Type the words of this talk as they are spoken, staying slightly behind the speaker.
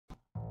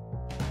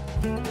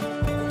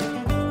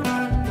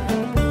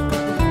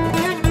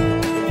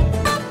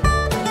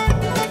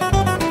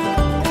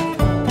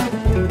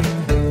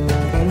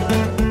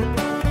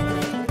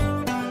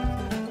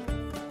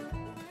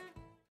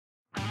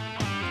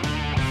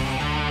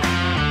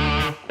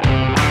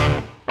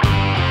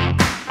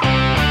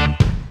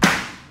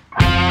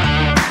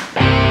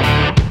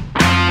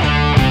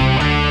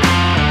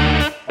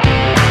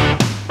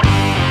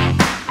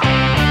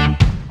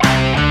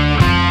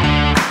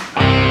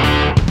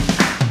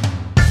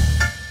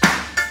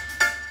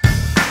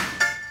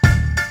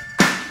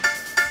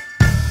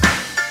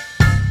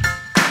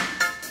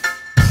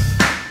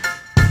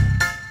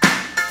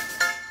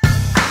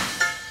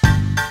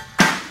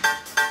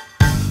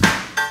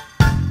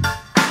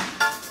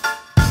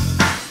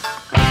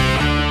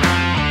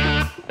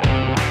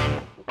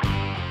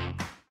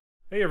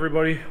Hey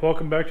everybody,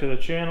 welcome back to the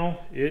channel.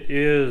 It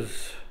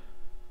is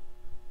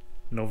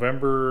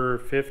November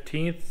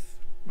 15th,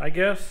 I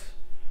guess,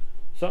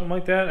 something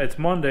like that. It's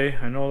Monday,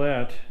 I know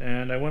that,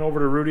 and I went over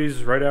to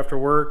Rudy's right after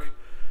work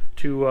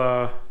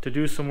to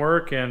do some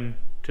work, and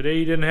today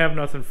he didn't have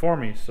nothing for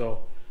me,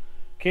 so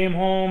came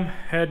home,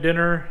 had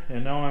dinner,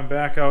 and now I'm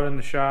back out in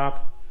the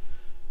shop,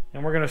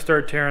 and we're gonna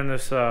start tearing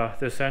this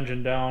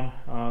engine down.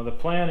 The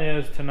plan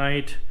is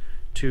tonight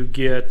to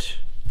get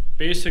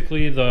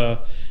basically the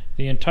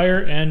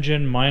entire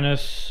engine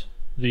minus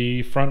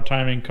the front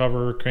timing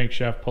cover,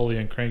 crankshaft pulley,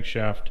 and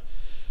crankshaft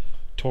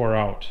tore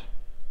out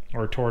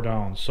or tore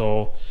down.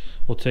 So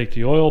we'll take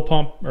the oil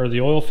pump or the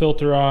oil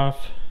filter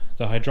off,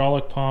 the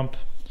hydraulic pump,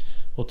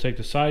 we'll take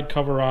the side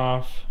cover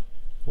off,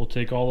 we'll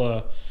take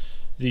all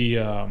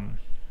the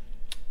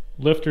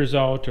lifters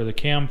out or the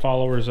cam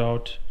followers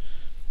out,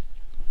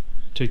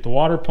 take the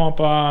water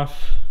pump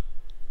off,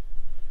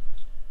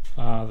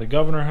 the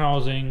governor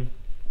housing,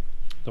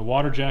 the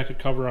water jacket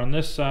cover on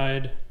this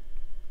side.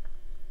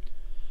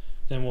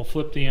 Then we'll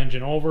flip the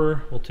engine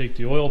over, we'll take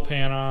the oil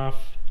pan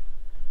off,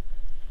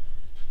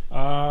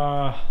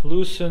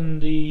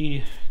 loosen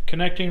the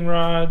connecting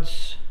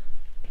rods,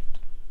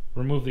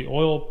 remove the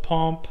oil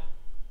pump,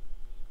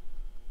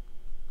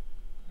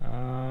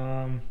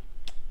 from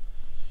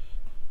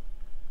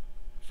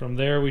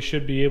there we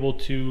should be able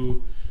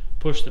to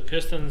push the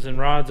pistons and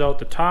rods out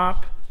the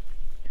top.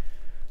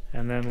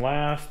 And then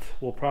last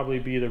will probably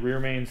be the rear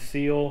main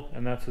seal,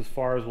 and that's as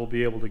far as we'll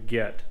be able to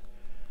get.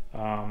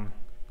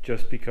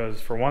 Just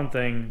because, for one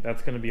thing,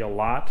 that's going to be a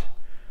lot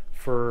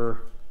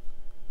for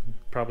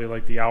probably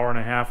like the hour and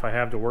a half I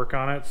have to work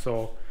on it.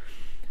 So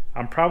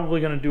I'm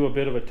probably going to do a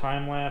bit of a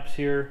time lapse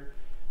here.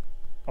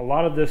 A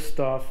lot of this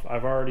stuff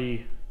I've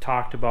already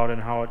talked about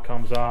and how it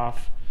comes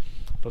off,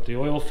 but the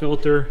oil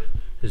filter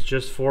is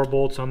just 4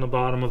 bolts on the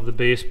bottom of the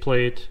base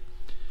plate.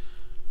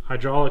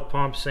 Hydraulic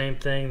pump, same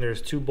thing.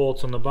 There's 2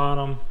 bolts on the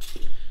bottom,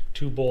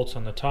 2 bolts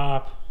on the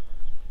top.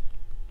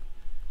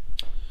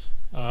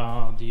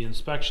 The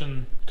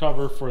inspection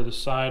cover for the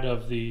side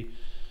of the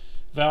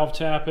valve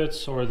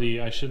tappets, or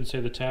I shouldn't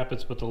say the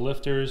tappets, but the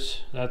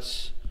lifters,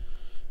 that's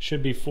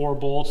should be 4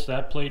 bolts.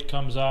 That plate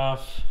comes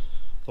off.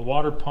 The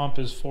water pump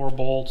is 4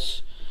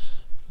 bolts.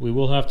 We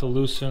will have to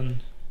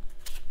loosen,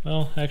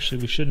 well, actually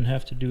we shouldn't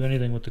have to do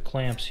anything with the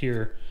clamps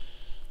here.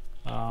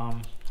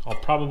 I'll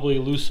probably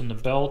loosen the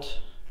belt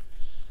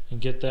and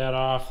get that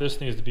off.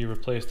 This needs to be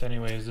replaced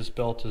anyways. This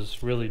belt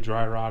is really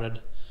dry rotted.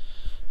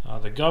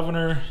 The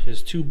governor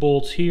is 2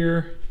 bolts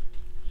here,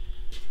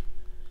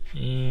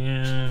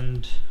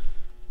 and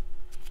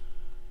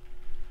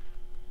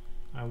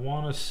I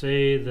want to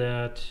say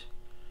that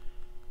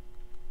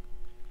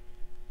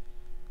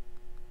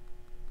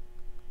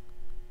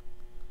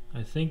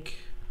I think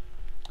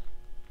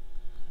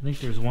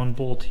there's 1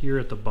 bolt here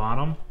at the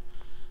bottom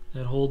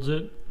that holds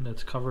it,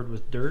 that's covered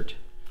with dirt.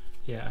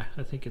 Yeah,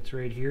 I think it's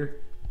right here.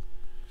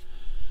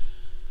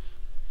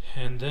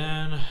 And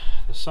then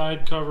the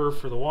side cover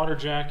for the water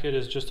jacket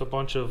is just a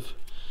bunch of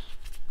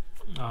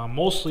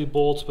mostly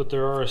bolts, but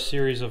there are a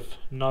series of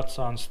nuts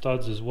on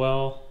studs as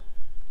well.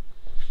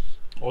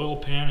 Oil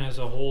pan has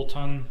a whole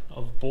ton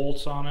of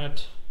bolts on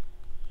it,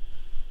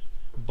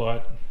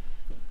 but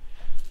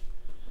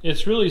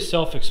it's really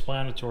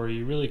self-explanatory.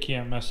 You really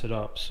can't mess it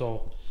up.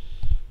 So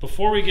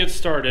before we get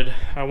started,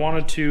 I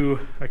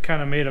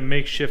kind of made a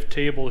makeshift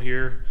table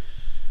here.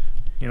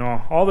 You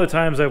know, all the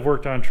times I've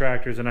worked on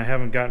tractors and I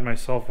haven't gotten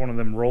myself one of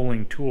them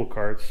rolling tool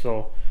carts,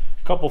 so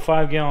a couple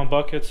 5-gallon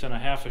buckets and a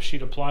half a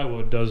sheet of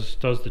plywood does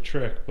the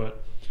trick.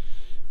 But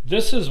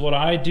this is what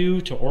I do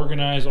to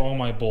organize all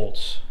my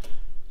bolts.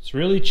 It's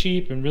really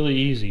cheap and really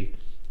easy.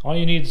 All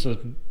you need is a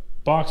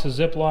box of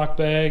Ziploc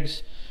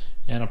bags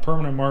and a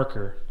permanent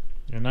marker,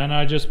 and then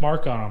I just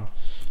mark on them: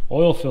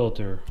 oil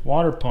filter,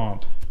 water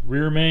pump,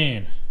 rear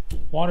main,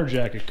 water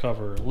jacket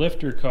cover,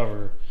 lifter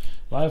cover,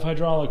 live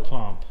hydraulic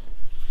pump,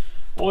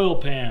 oil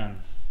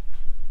pan.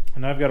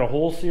 And I've got a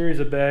whole series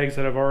of bags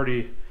that I've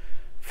already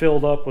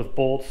filled up with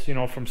bolts, you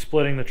know, from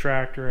splitting the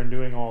tractor and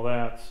doing all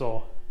that.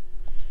 So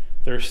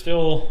there's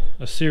still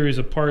a series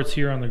of parts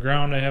here on the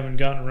ground I haven't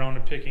gotten around to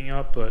picking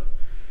up, but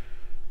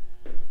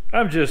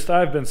I've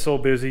been so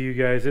busy, you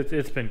guys.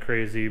 It's been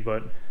crazy,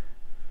 but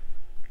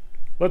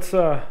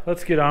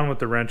let's get on with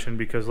the wrenching,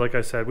 because like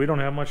I said, we don't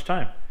have much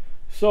time.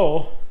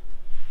 So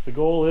the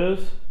goal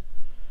is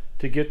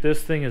to get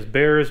this thing as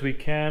bare as we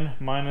can,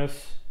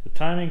 minus the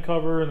timing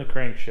cover and the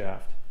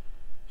crankshaft.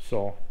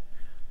 So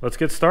let's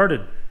get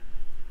started.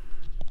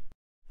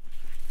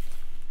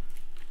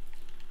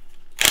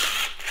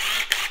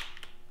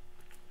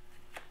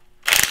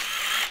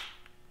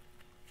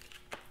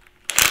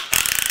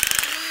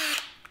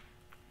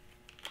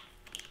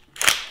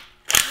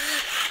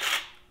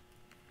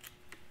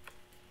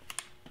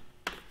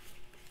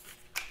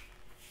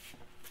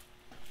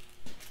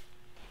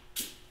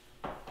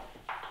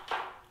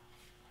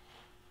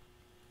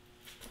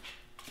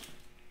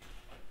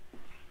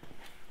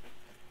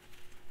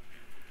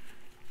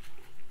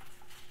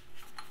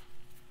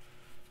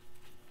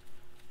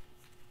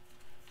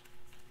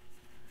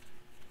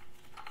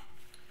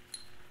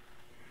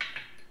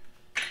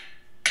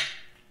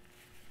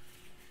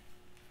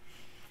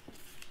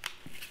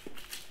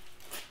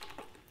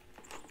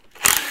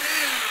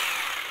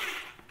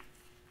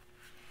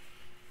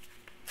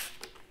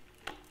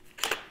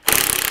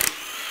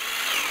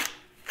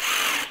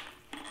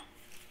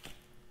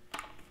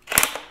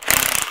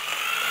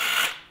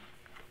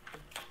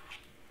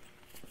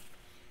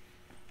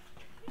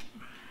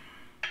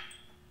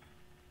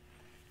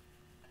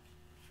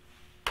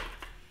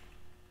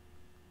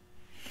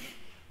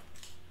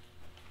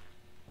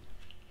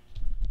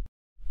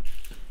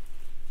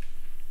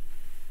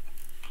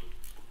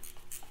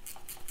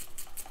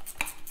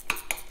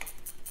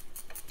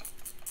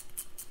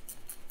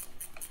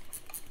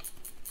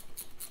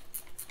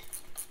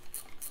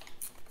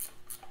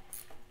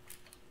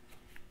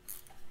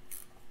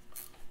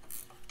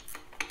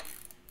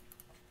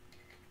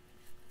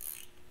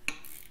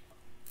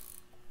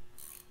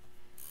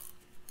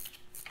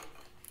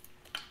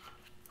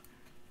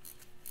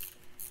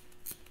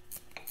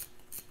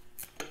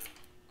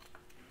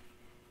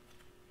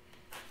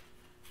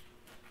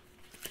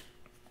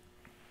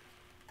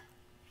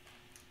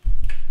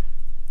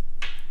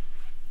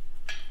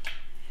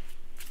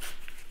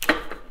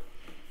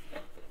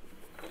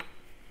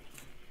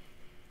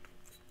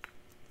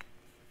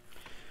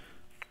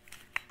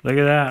 Look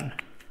at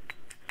that.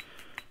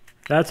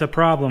 That's a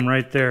problem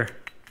right there.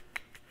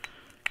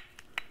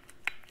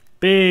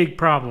 Big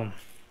problem.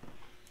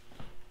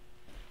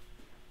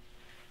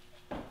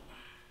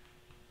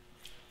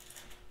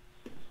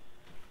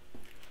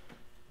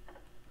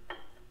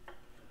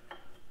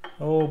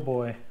 Oh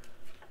boy.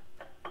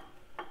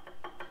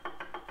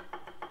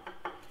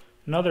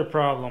 Another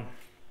problem.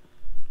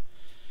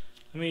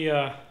 Let me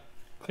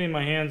clean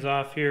my hands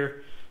off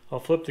here.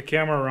 I'll flip the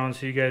camera around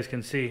so you guys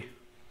can see.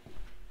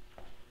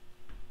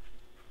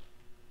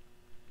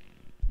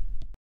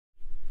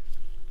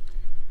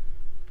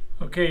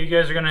 Okay, you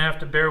guys are going to have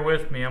to bear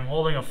with me. I'm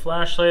holding a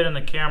flashlight and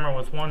the camera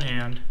with one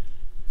hand.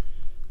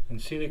 And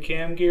see the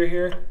cam gear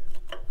here?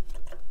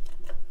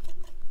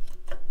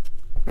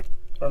 I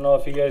don't know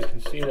if you guys can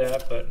see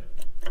that, but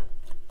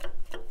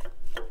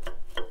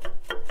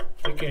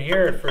you can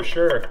hear it for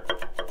sure.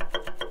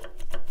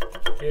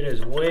 It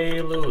is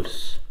way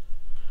loose.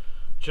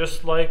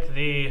 Just like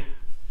the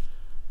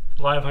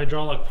live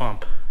hydraulic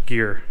pump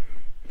gear.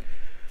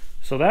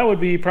 So that would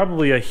be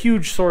probably a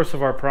huge source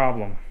of our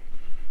problem.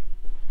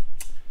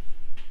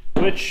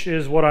 Which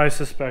is what I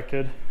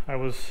suspected. I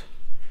was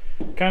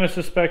kind of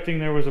suspecting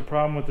there was a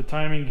problem with the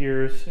timing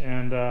gears,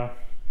 and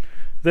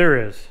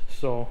there is.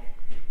 So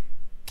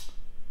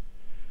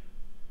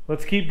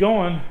let's keep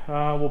going.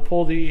 We'll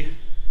pull the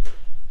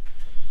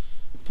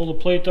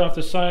plate off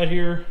the side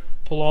here,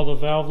 pull all the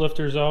valve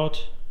lifters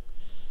out,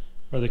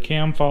 or the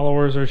cam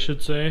followers I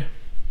should say.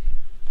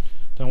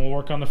 Then we'll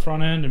work on the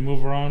front end and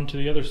move around to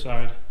the other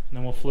side, and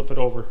then we'll flip it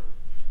over.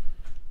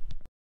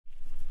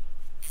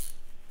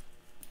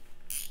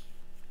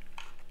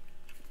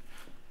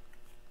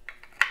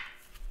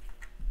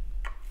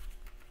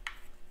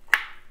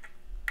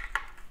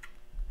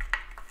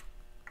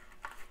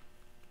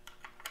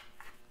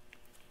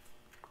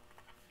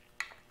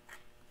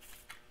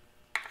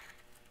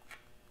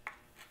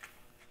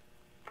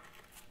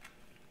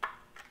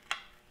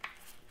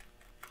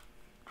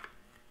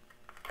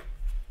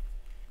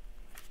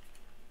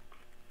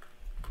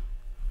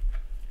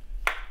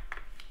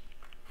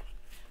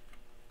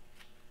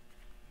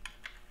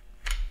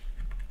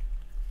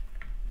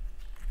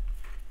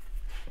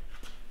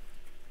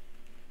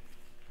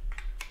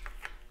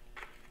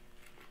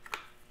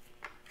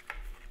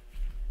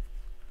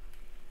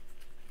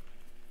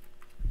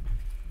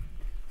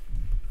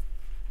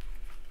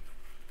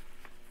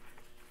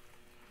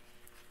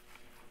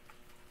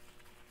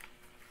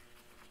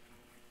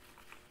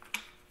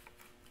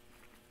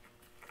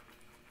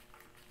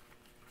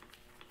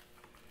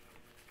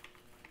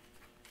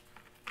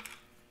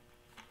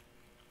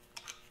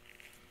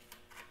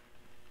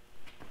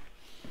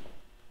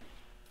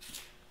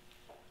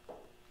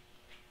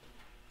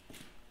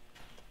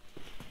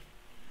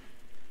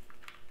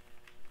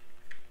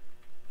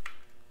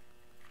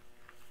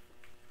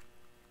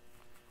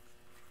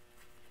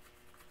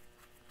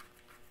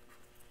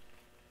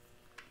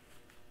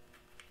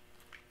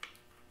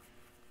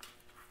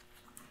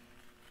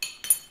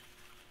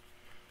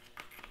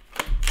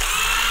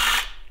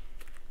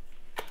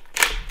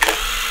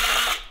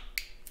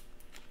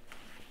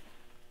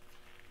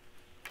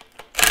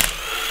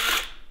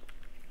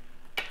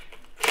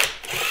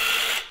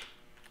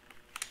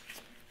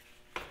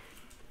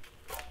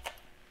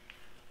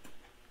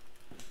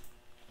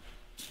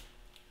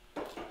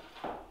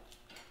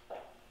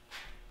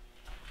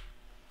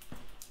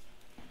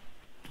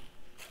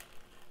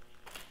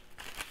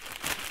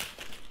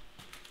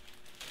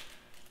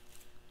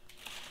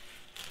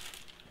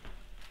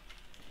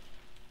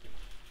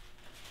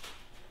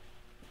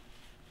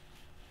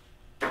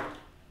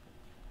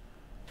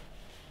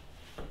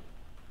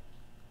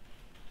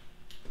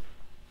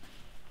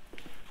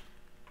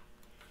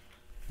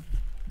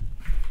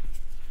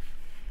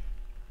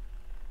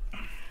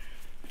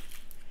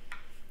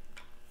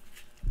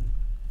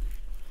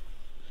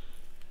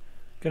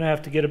 Gonna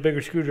have to get a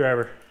bigger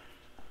screwdriver.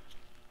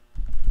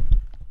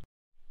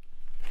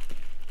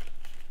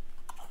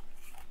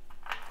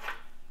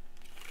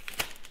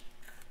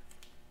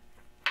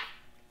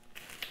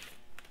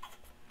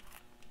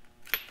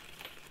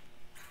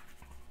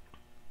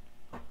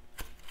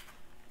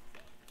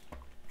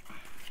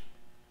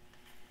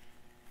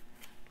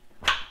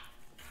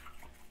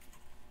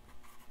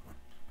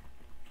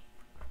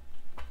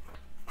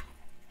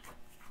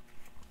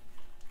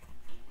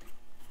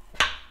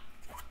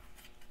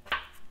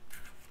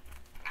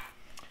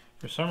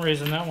 For some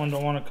reason that one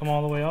don't want to come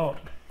all the way out.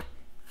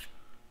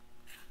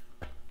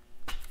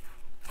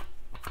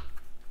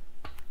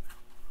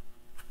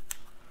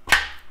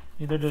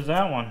 Neither does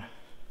that one.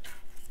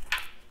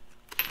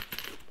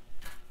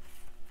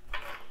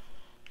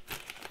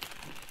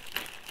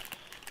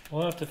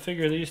 We'll have to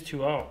figure these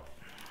two out.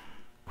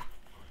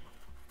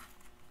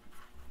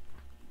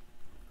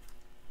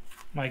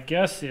 My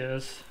guess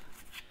is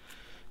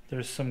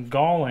there's some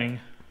galling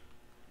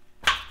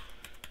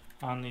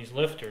on these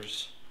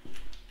lifters.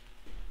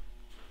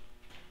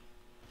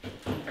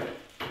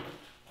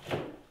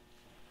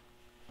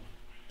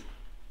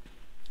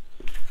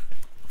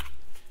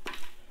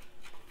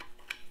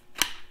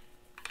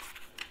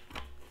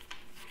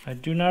 I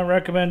do not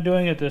recommend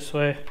doing it this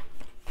way.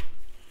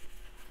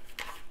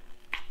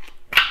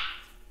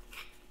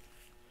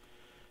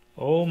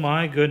 Oh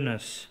my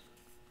goodness.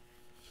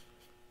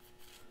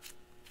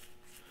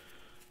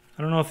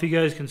 I don't know if you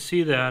guys can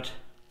see that,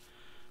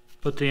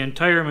 but the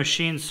entire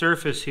machine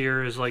surface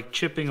here is like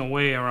chipping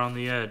away around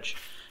the edge.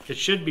 It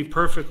should be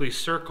perfectly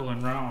circle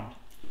and round.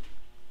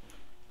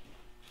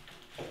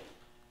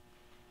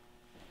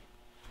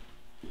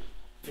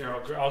 Here,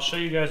 I'll show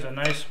you guys a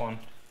nice one.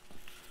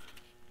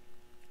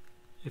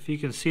 If you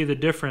can see the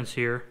difference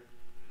here,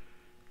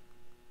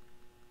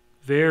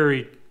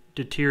 very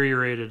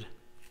deteriorated.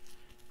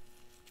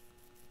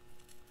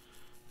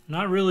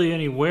 Not really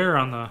any wear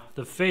on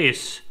the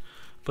face,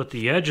 but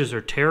the edges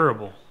are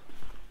terrible.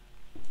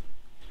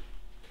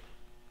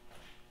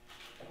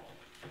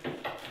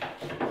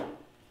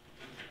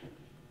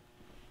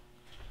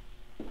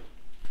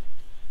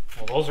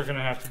 Well, those are going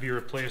to have to be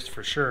replaced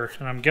for sure,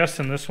 and I'm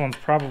guessing this one's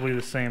probably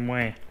the same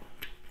way.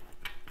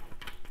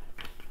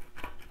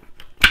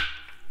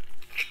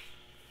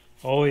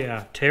 Oh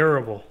yeah,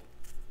 terrible.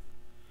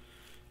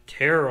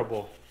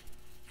 Terrible.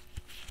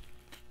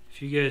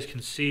 If you guys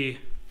can see,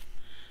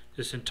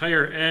 this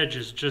entire edge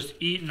is just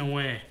eaten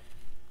away.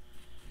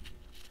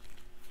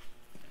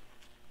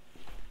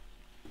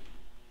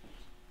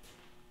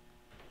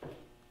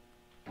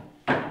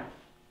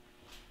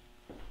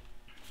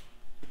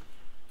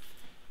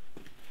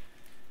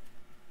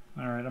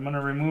 Alright, I'm going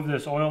to remove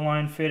this oil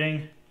line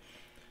fitting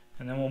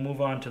and then we'll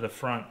move on to the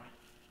front.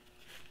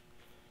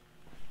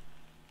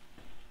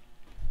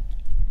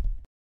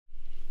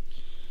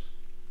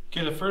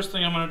 Okay, the first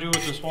thing I'm going to do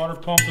with this water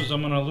pump is I'm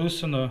going to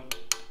loosen the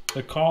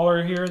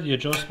collar here, the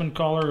adjustment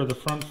collar of the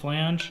front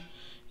flange.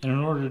 And in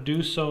order to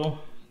do so,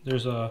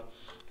 there's a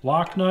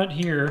lock nut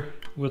here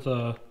with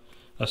a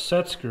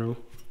set screw.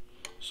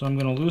 So I'm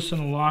going to loosen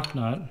the lock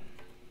nut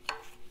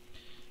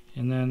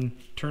and then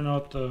turn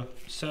out the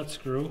set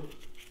screw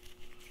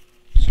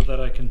so that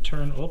I can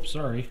turn,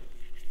 so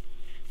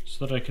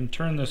that I can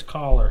turn this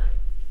collar.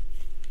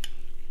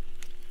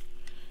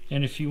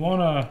 And if you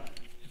want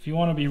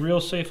to be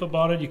real safe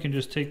about it, you can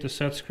just take the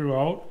set screw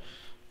out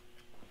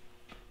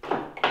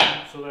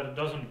so that it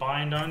doesn't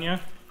bind on you.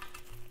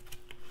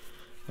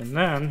 And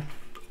then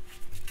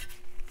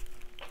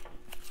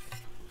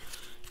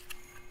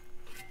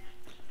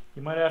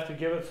you might have to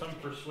give it some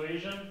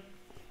persuasion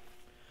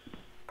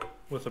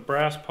with a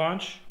brass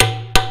punch.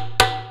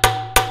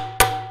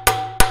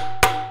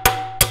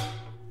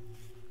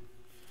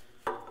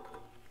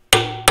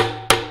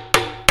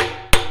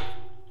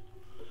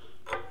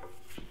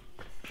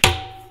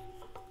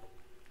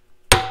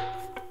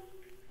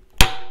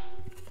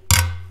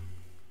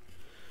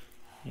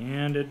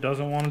 And it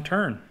doesn't want to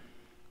turn.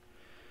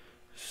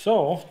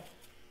 So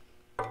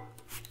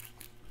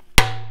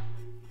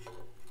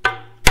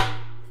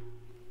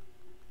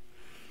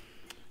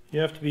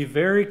you have to be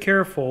very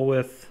careful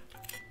with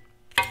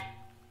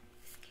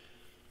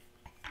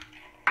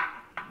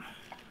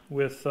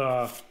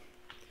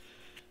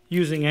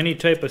using any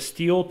type of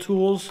steel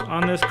tools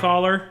on this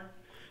collar,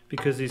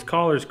 because these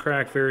collars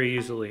crack very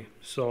easily.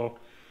 So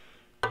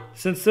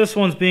since this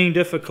one's being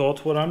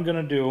difficult, what I'm going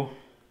to do,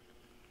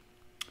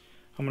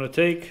 I'm going to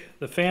take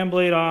the fan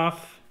blade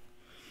off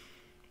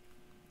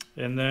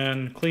and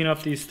then clean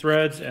up these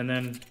threads and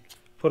then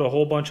put a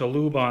whole bunch of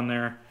lube on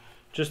there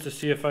just to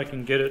see if I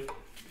can get it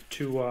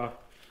to,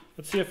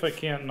 let's see if I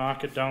can't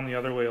knock it down the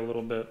other way a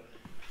little bit.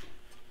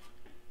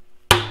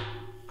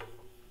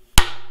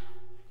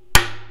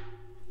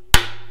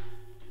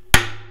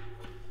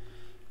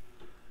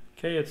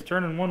 Okay, it's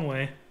turning one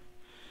way,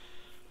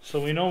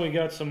 so we know we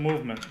got some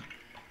movement.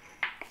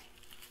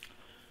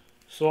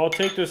 So I'll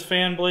take this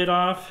fan blade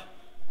off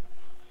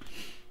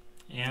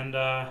and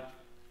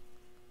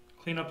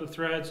clean up the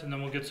threads, and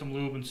then we'll get some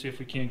lube and see if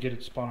we can't get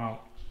it spun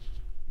out.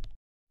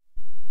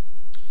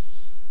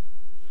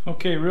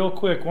 Okay, real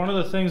quick, one of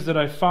the things that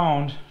I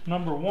found,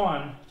 number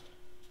one,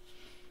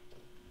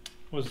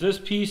 was this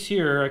piece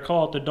here, I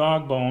call it the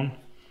dog bone,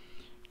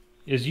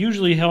 is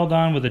usually held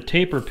on with a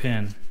taper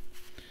pin.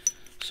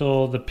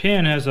 So the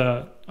pin has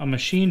a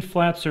machined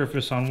flat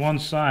surface on one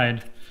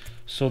side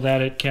so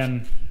that it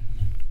can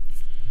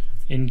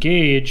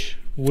engage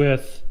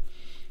with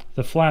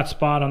the flat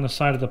spot on the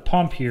side of the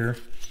pump here.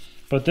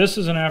 But this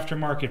is an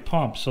aftermarket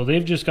pump, so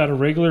they've just got a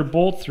regular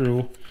bolt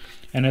through,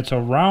 and it's a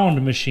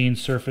round machine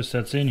surface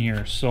that's in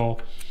here. So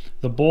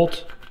the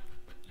bolt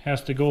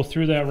has to go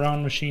through that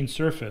round machine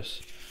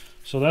surface.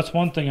 So that's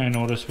one thing I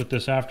noticed with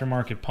this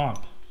aftermarket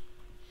pump.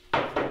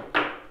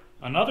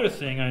 Another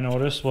thing I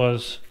noticed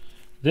was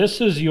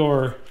this is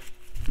your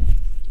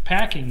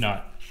packing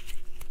nut.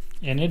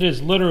 And it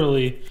is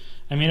literally,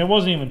 I mean, it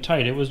wasn't even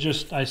tight. It was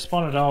just, I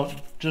spun it out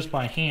just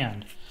by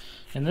hand.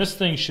 And this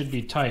thing should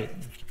be tight.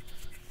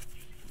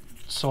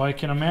 So I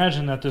can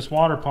imagine that this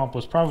water pump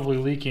was probably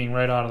leaking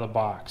right out of the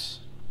box.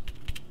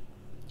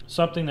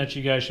 Something that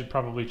you guys should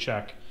probably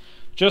check.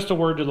 Just a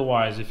word to the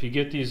wise, if you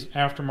get these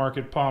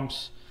aftermarket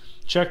pumps,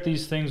 check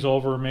these things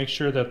over, make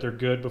sure that they're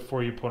good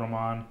before you put them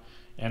on.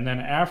 And then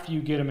after you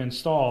get them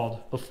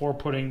installed, before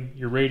putting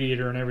your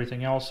radiator and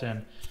everything else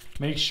in,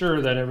 make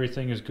sure that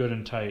everything is good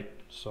and tight.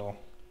 So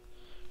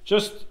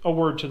just a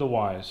word to the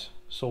wise.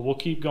 So we'll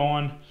keep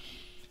going.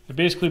 I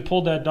basically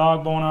pulled that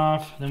dog bone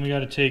off. Then we got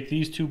to take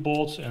these two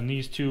bolts and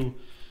these two.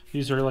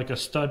 These are like a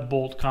stud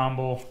bolt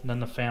combo. And then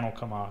the fan will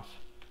come off.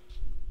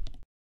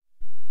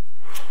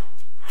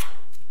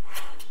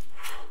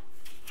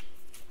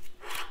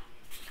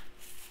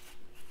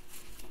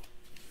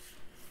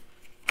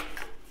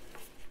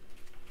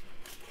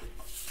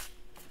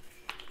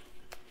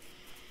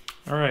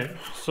 All right,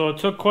 so it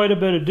took quite a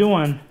bit of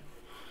doing,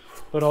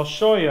 but I'll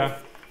show you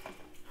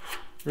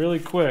really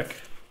quick.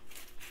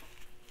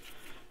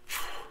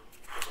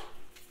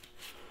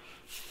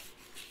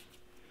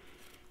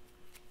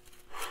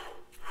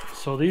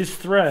 So these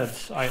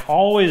threads, I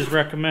always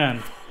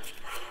recommend,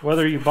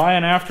 whether you buy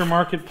an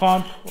aftermarket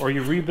pump or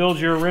you rebuild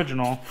your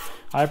original,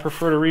 I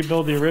prefer to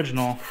rebuild the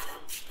original,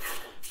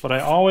 but I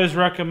always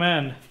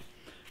recommend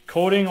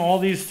coating all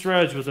these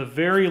threads with a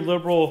very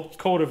liberal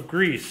coat of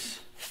grease.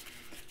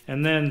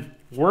 And then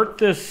work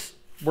this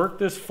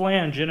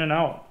flange in and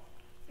out.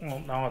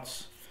 Well, now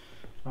it's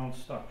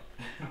stuck.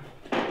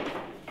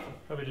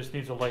 Probably just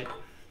needs a light.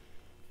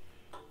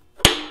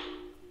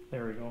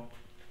 There we go.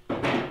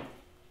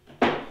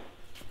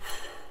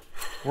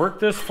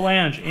 Work this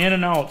flange in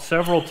and out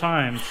several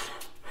times.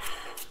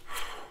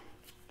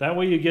 That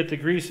way you get the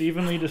grease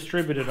evenly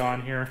distributed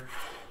on here.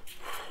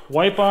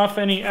 Wipe off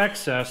any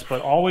excess,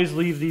 but always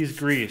leave these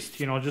greased.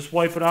 You know, just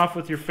wipe it off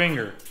with your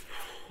finger.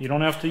 You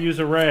don't have to use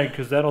a rag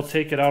because that'll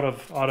take it out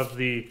of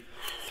the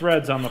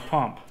threads on the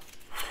pump.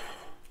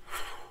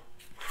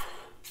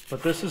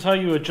 But this is how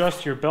you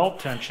adjust your belt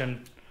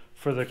tension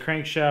for the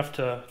crankshaft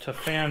to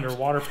fan or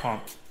water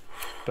pump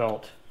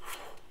belt.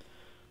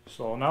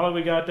 So now that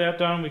we got that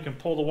done, we can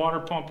pull the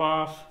water pump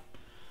off,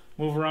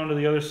 move around to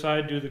the other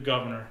side, do the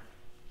governor.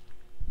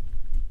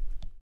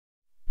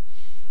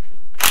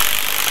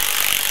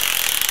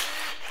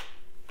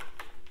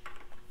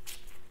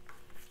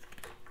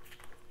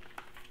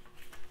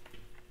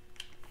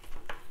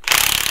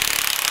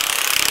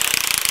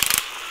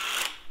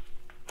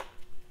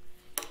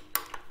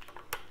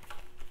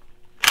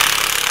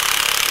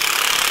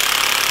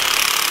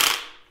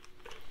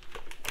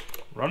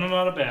 Running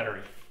out of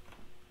battery.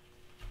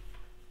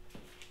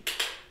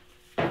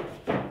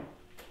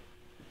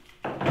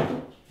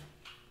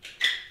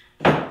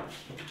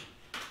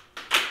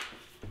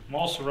 I'm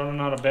also running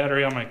out of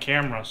battery on my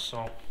camera,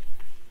 so.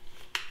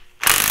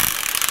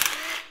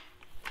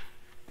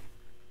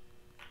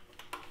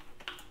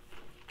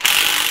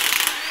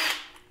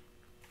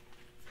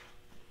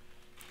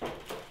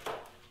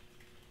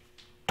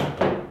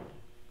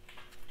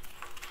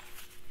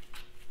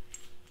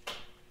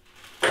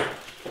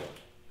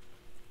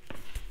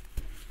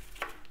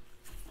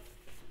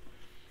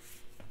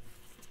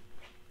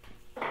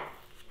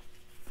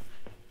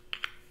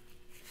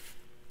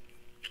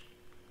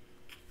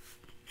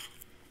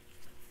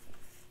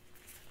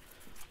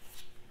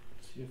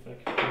 See if I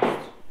can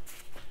just...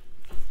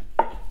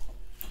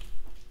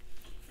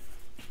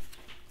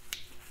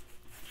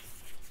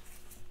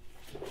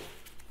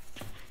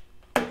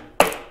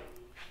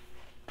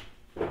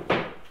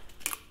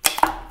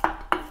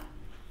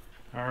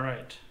 All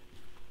right.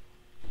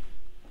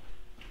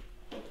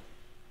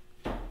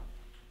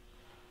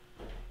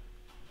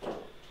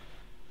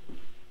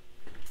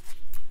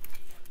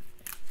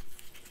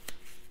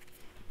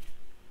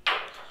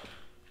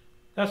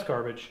 That's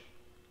garbage.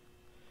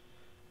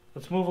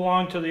 Let's move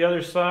along to the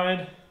other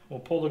side. We'll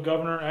pull the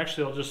governor.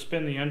 Actually, I'll just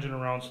spin the engine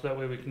around so that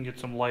way we can get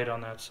some light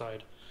on that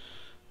side.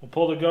 We'll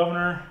pull the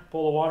governor,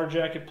 pull the water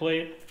jacket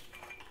plate,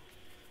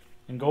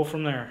 and go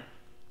from there.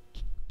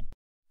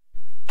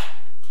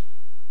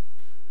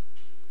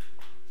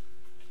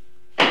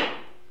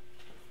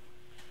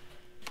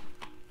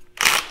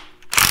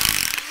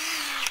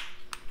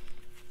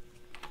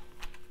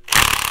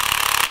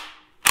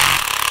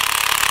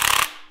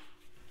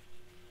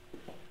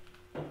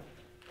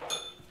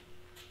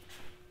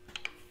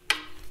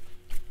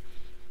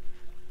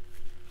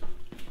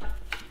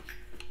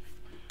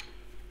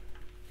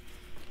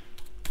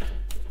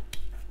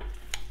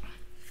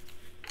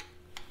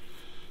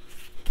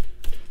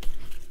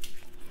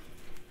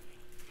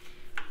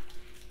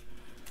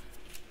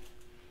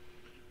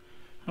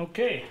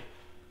 Okay.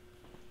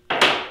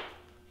 Gonna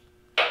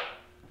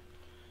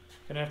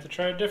have to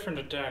try a different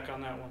attack on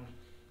that one.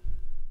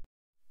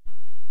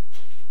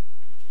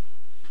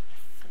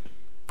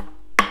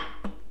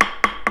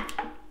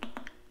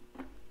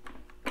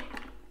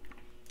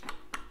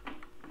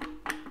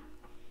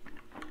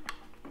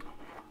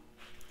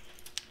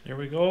 There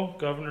we go,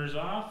 governor's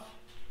off.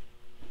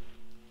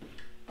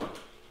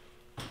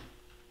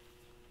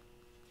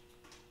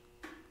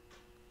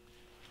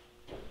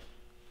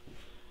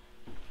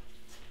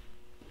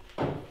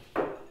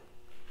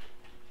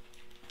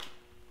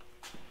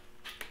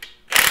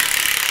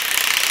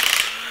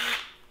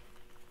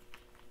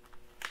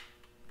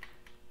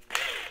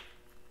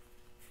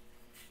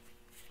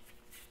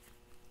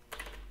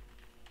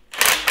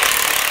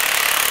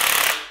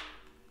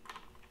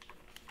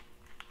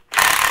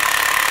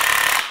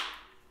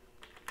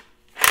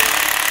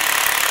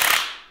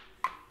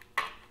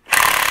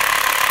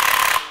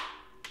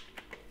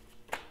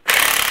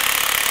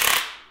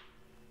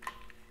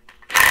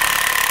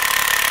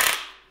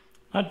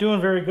 Not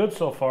doing very good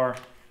so far.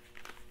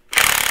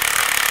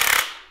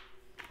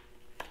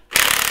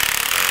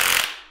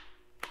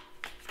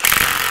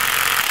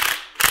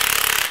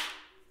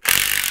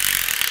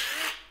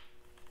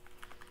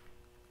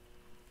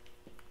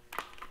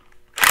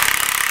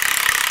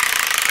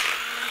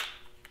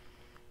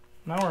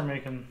 Now we're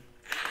making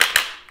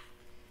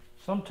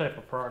some type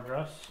of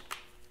progress.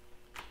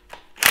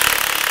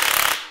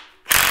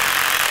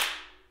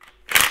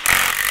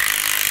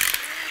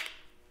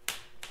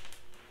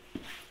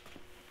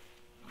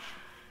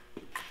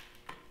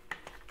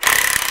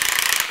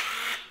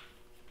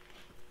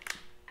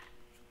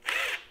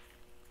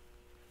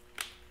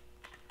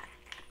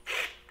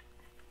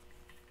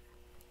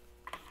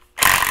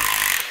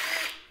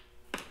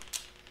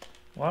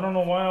 Well, I don't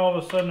know why all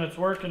of a sudden it's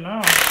working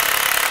now.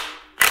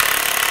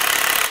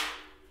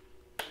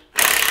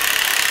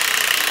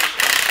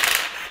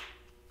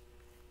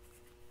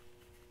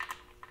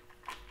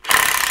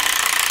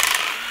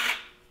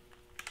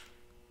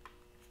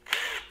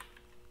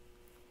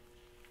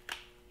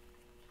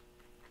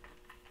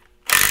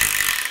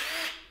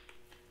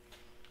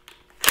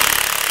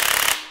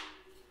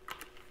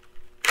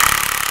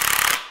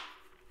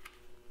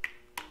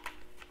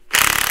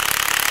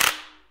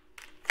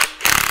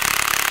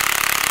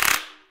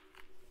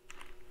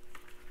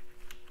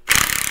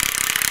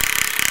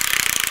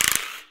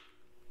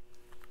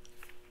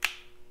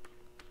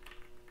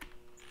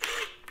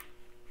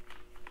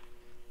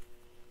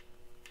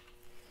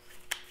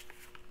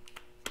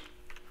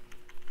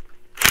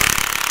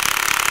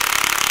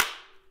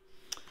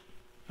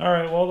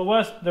 Alright, well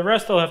the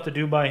rest I'll have to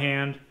do by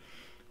hand.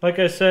 Like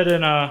I said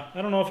in, I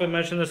don't know if I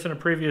mentioned this in a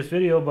previous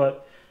video,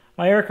 but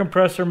my air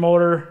compressor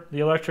motor, the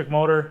electric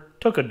motor,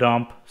 took a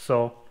dump,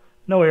 so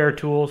no air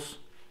tools.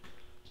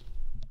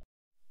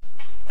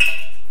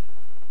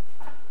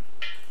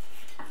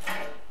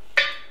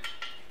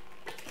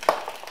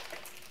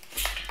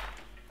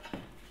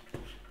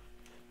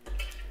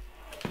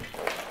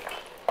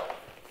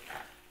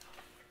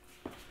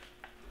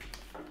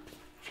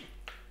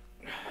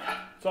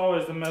 It's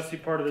always the messy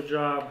part of the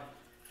job.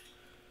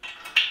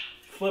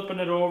 Flipping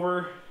it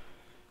over,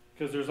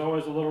 because there's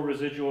always a little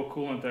residual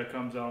coolant that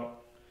comes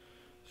out.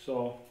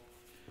 So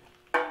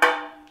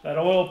that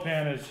oil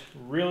pan is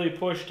really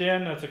pushed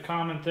in. That's a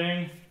common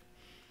thing.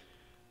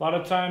 A lot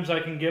of times I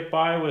can get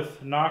by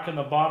with knocking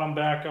the bottom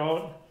back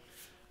out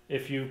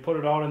if you put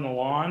it out in the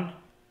lawn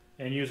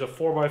and use a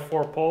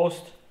 4x4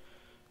 post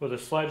with a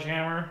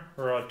sledgehammer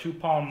or a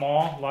 2-pound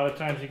maul. A lot of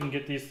times you can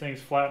get these things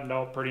flattened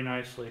out pretty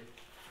nicely.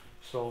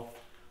 So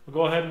we'll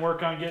go ahead and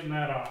work on getting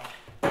that off.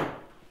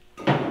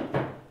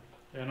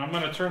 And I'm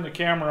going to turn the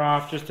camera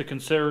off just to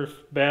conserve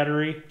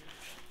battery,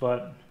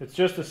 but it's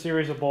just a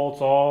series of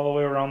bolts all the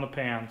way around the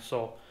pan.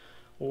 So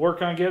we'll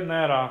work on getting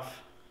that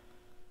off.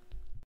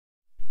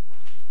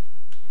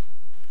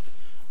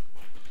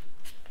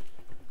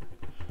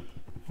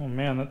 Oh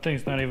man, that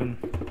thing's not even,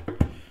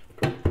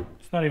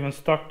 it's not even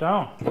stuck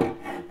down.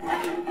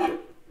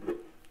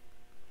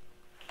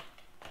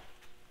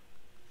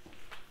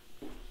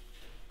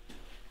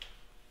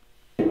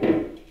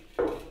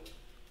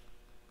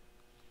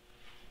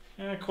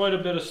 Quite a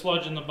bit of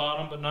sludge in the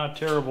bottom, but not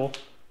terrible.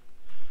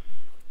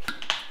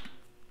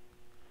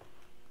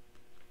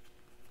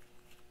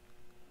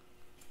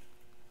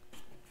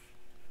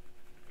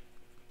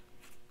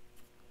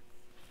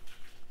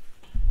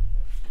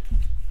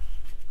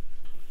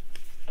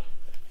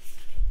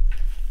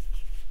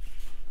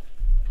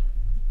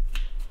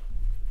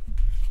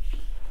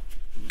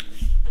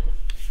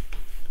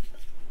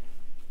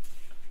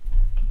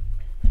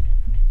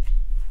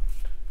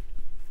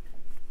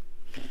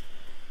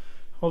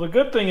 Well, the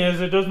good thing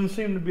is it doesn't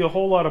seem to be a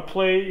whole lot of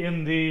play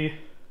in the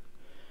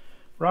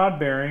rod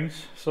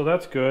bearings, so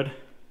that's good.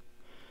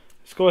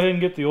 Let's go ahead and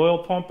get the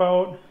oil pump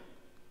out,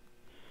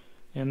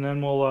 and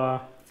then we'll,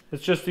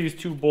 it's just these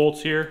 2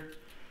 bolts here,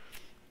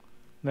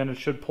 then it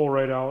should pull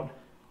right out.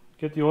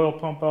 Get the oil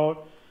pump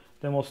out,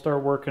 then we'll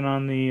start working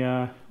on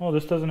the, oh,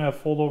 this doesn't have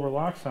fold over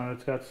locks on it,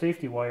 it's got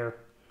safety wire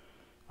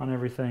on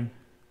everything,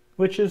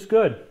 which is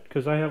good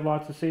because I have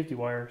lots of safety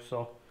wire,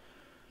 so,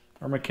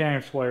 or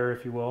mechanics wire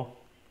if you will.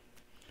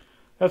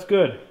 That's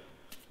good.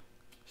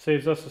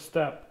 Saves us a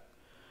step.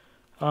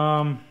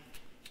 Pull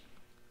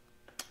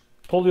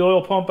the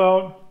oil pump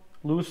out,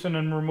 loosen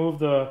and remove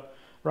the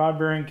rod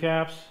bearing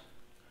caps.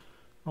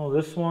 Oh,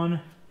 this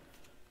one,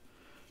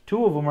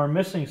 2 of them are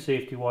missing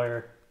safety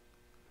wire.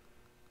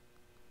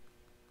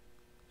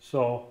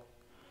 So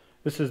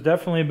this has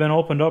definitely been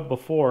opened up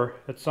before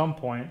at some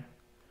point.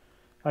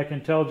 I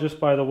can tell just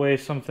by the way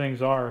some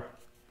things are.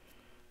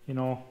 You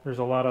know, there's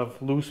a lot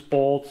of loose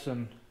bolts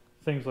and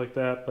things like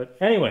that. But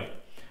anyway,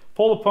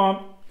 pull the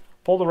pump,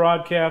 pull the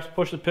rod caps,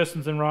 push the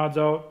pistons and rods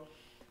out,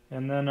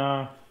 and then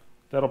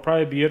that'll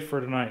probably be it for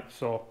tonight.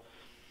 So,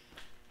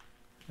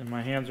 and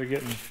my hands are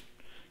getting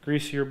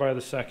greasier by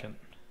the second.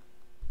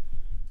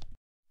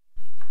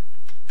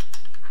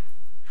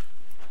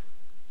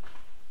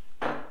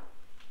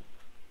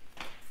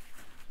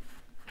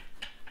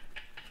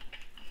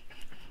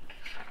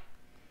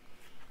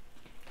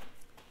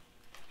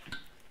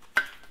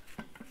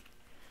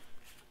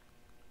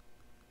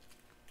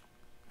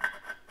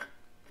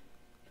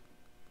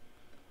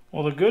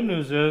 Well, the good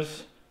news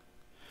is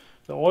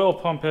the oil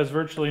pump has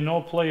virtually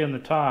no play in the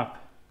top.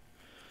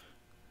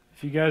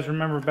 If you guys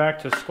remember back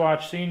to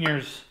Squatch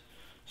Senior's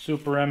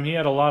Super M, he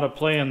had a lot of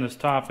play in this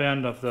top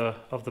end of the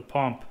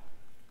pump.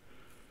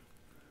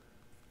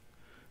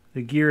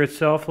 The gear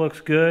itself looks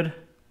good,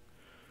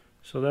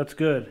 so that's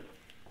good.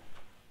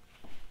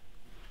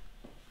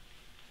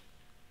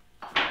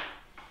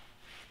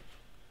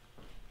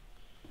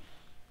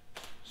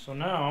 So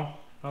now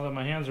that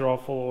my hands are all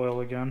full of oil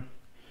again,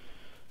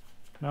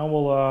 now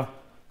we'll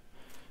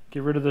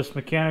get rid of this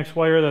mechanics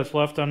wire that's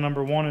left on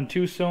number 1 and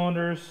 2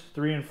 cylinders.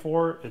 3 and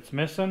 4, it's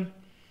missing.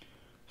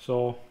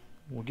 So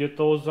we'll get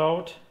those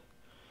out.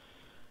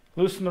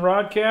 Loosen the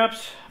rod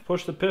caps,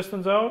 push the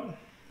pistons out.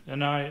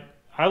 And I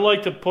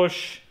like to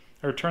push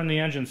or turn the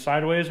engine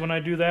sideways when I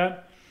do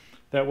that.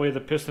 That way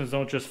the pistons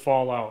don't just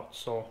fall out.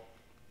 So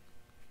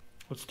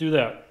let's do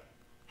that.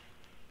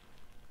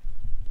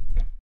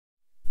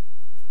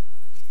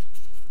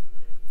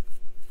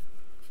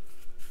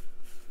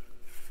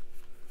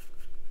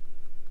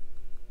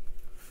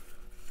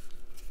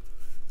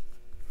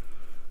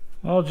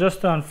 Well,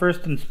 just on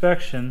first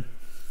inspection,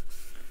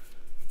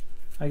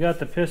 I got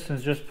the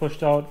pistons just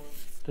pushed out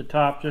the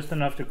top just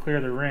enough to clear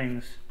the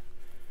rings.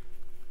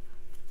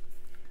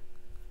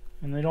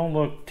 And they don't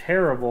look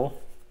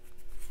terrible.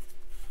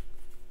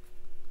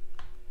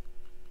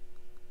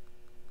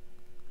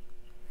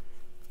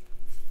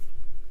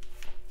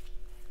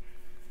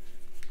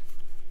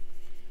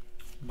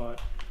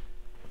 But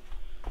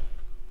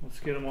let's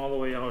get them all the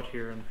way out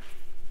here. And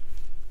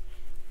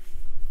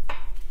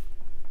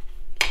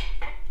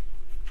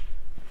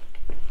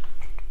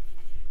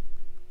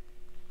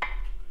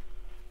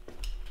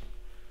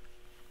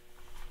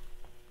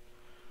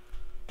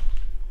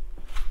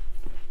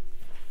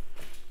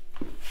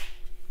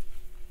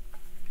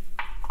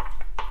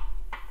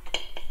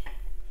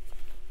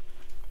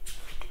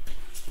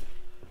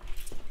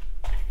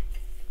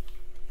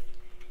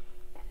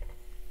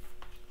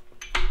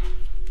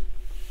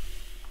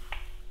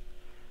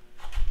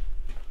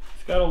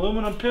it's got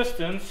aluminum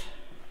pistons,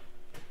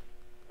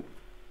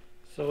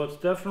 so it's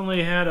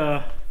definitely had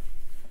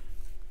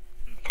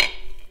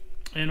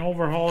an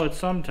overhaul at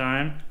some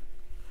time.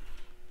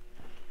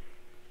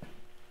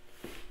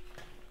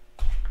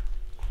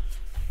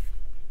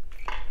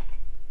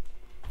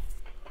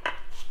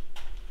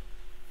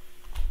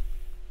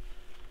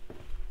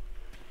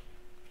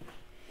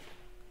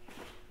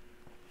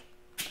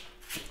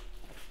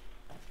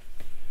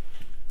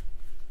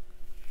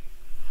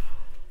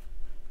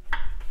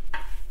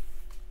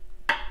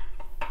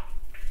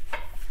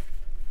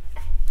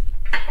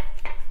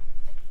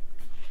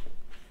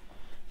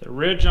 The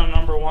ridge on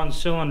number 1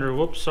 cylinder,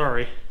 whoops,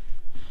 sorry,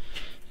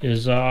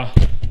 is,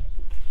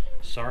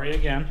 sorry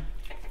again,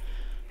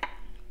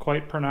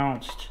 quite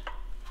pronounced.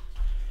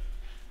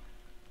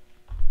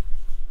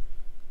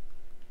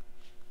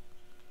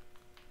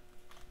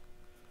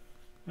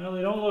 Well,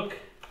 they don't look,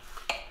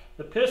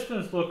 the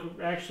pistons look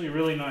actually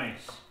really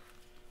nice,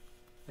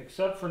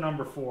 except for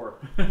number 4.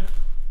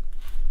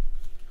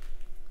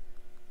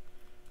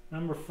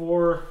 Number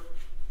 4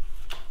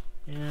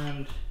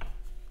 and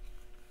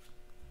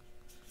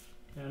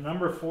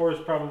number 4 is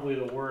probably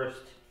the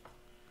worst.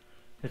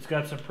 It's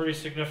got some pretty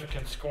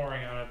significant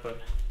scoring on it, but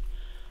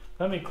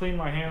let me clean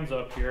my hands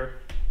up here.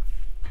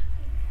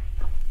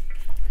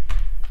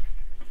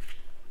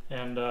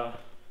 And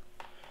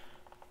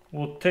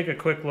we'll take a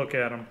quick look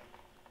at them.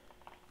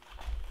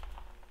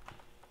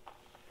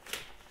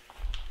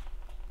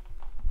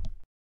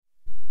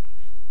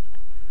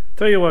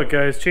 Tell you what,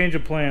 guys, change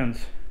of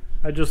plans.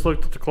 I just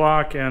looked at the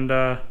clock and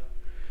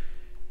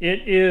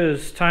it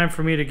is time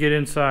for me to get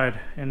inside,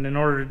 and in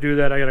order to do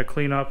that I gotta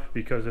clean up,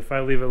 because if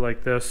I leave it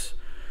like this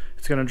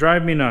it's gonna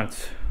drive me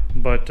nuts.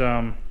 But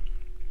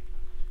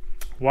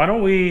why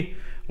don't we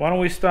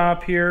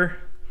stop here?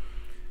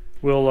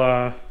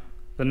 We'll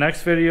The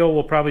next video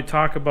we'll probably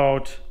talk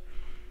about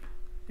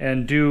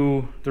and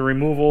do the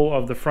removal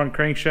of the front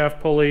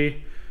crankshaft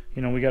pulley.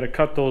 You know, we got to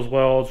cut those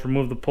welds,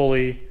 remove the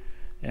pulley,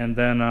 and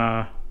then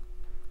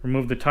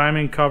remove the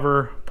timing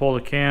cover, pull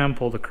the cam,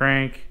 pull the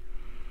crank,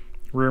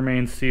 rear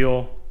main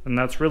seal, and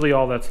that's really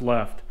all that's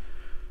left.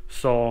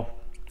 So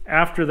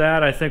after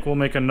that, I think we'll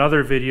make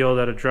another video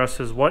that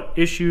addresses what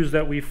issues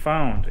that we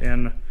found,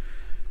 and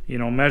you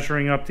know,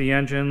 measuring up the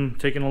engine,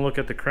 taking a look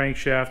at the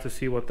crankshaft to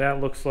see what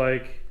that looks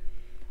like,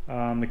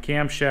 the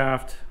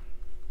camshaft.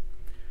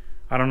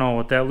 I don't know,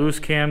 with that loose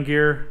cam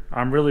gear,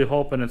 I'm really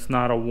hoping it's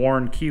not a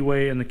worn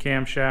keyway in the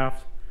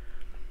camshaft.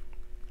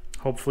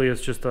 Hopefully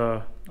it's just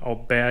a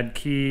bad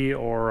key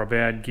or a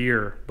bad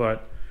gear,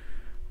 but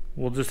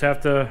we'll just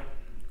have to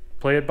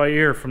play it by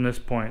ear from this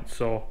point.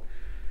 So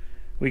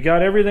we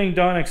got everything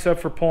done except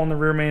for pulling the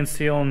rear main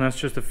seal, and that's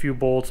just a few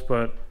bolts,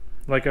 but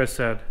like I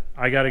said,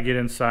 I got to get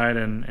inside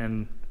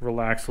and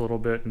relax a little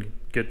bit and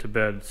get to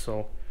bed.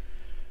 So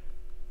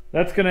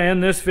that's going to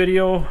end this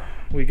video.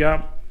 We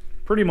got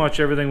pretty much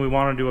everything we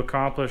wanted to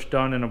accomplish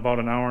done in about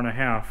an hour and a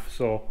half.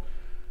 So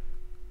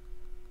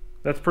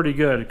that's pretty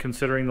good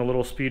considering the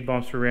little speed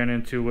bumps we ran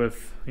into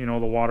with, you know,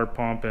 the water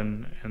pump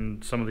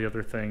and some of the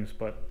other things.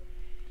 But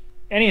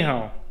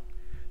anyhow,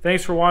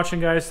 thanks for watching,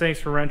 guys. Thanks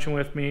for wrenching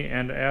with me.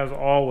 And as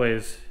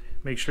always,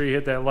 make sure you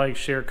hit that like,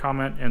 share,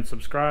 comment, and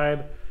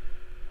subscribe.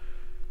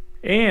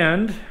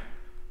 And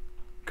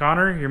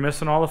Connor, you're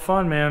missing all the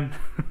fun, man.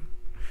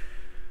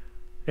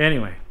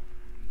 Anyway,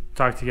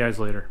 talk to you guys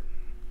later.